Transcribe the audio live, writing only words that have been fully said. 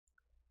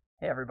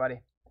Hey everybody.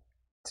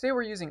 Today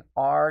we're using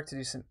R to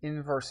do some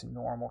inverse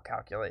normal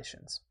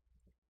calculations.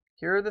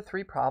 Here are the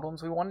three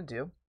problems we want to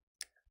do.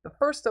 The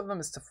first of them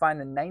is to find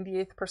the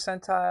 98th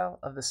percentile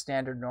of the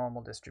standard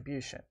normal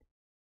distribution.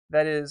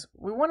 That is,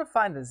 we want to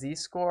find the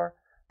z-score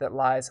that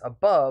lies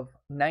above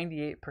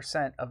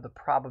 98% of the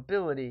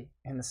probability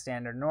in the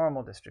standard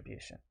normal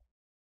distribution.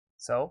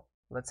 So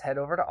let's head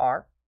over to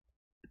R.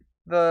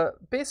 The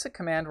basic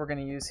command we're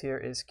going to use here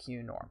is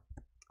qnorm.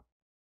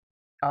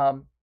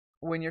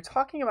 When you're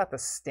talking about the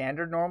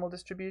standard normal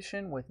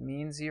distribution with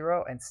mean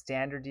 0 and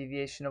standard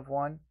deviation of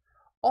 1,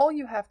 all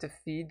you have to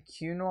feed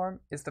qnorm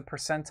is the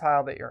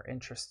percentile that you're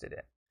interested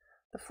in,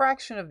 the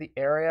fraction of the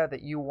area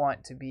that you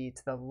want to be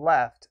to the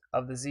left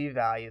of the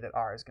z-value that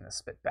R is going to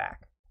spit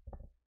back.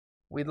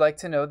 We'd like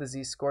to know the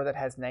z-score that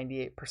has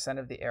 98%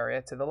 of the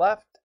area to the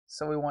left,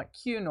 so we want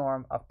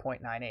qnorm of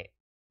 0.98.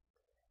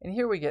 And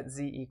here we get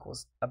z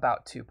equals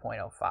about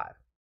 2.05.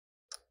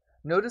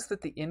 Notice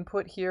that the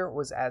input here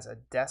was as a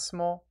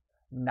decimal,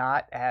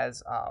 not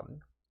as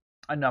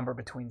a number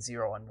between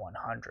 0 and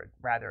 100,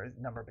 rather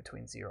a number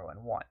between 0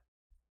 and 1.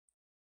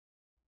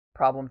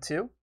 Problem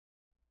 2,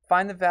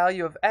 find the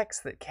value of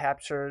x that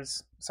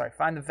captures,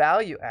 find the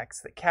value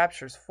x that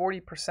captures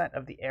 40%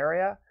 of the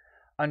area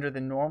under the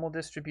normal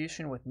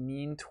distribution with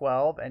mean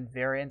 12 and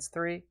variance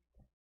 3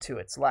 to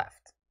its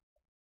left.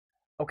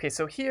 Okay,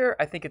 so here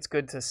I think it's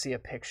good to see a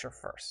picture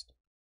first.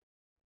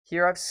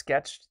 Here I've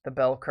sketched the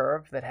bell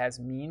curve that has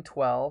mean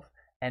 12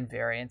 and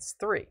variance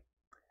 3.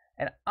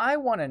 And I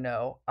want to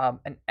know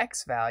an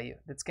x value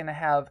that's going to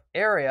have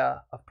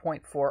area of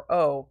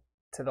 0.40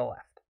 to the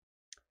left.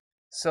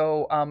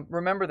 So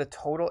remember, the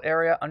total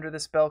area under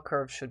this bell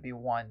curve should be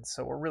 1,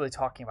 so we're really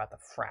talking about the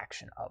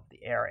fraction of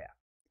the area.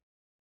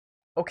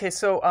 Okay,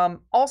 so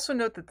also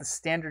note that the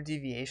standard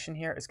deviation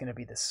here is going to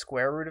be the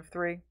square root of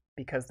 3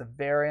 because the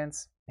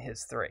variance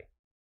is 3.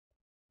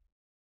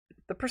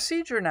 The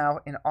procedure now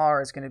in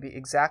R is going to be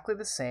exactly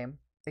the same,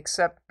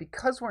 except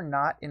because we're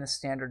not in a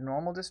standard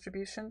normal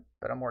distribution,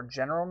 but a more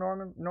general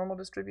normal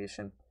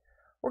distribution,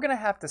 we're going to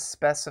have to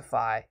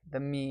specify the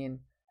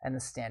mean and the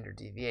standard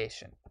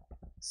deviation.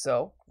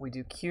 So we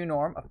do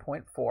qnorm of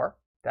 0.4,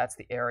 that's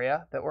the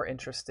area that we're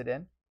interested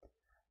in.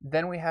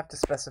 Then we have to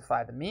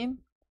specify the mean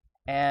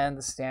and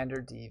the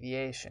standard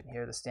deviation.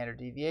 Here the standard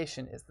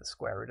deviation is the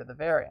square root of the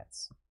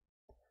variance.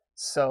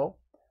 So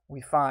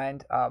we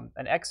find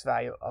an x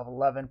value of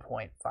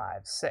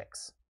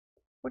 11.56.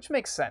 which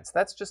makes sense.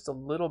 That's just a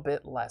little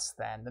bit less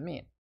than the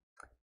mean.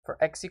 For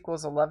x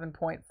equals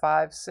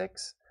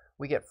 11.56,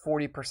 we get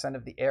 40%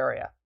 of the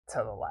area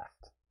to the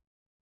left.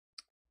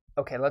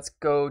 Okay, let's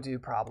go do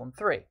problem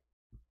 3.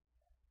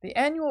 The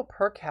annual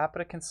per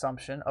capita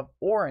consumption of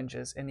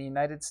oranges in the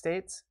United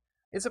States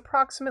is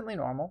approximately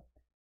normal,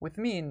 with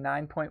mean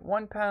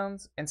 9.1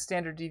 pounds and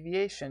standard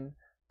deviation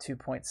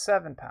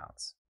 2.7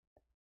 pounds.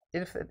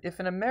 If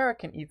an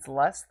American eats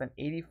less than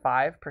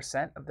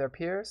 85% of their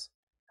peers,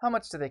 how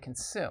much do they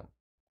consume?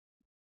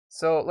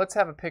 So let's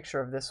have a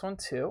picture of this one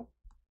too.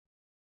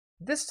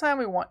 This time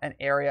we want an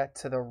area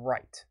to the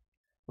right.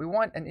 We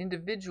want an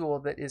individual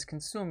that is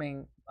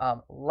consuming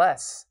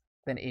less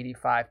than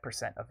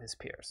 85% of his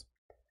peers.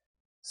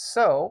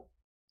 So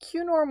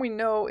qnorm we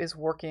know is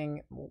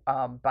working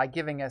by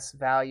giving us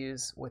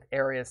values with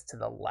areas to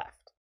the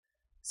left.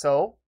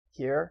 So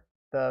here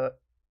the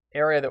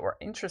area that we're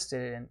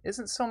interested in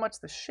isn't so much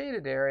the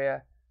shaded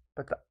area,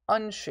 but the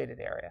unshaded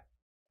area.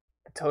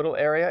 The total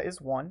area is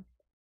 1,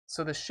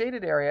 so the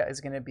shaded area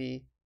is going to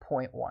be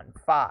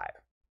 0.15.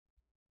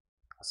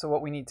 So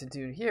what we need to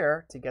do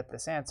here to get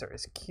this answer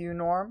is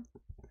qnorm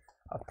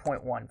of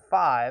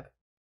 0.15,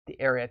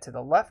 the area to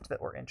the left that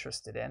we're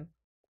interested in,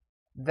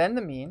 then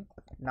the mean,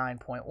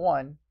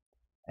 9.1,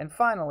 and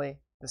finally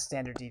the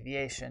standard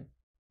deviation,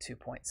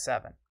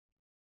 2.7.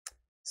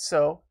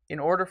 So in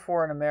order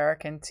for an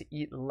American to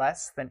eat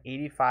less than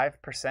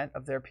 85%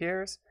 of their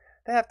peers,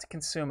 they have to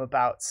consume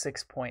about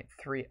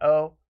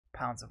 6.30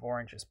 pounds of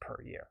oranges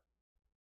per year.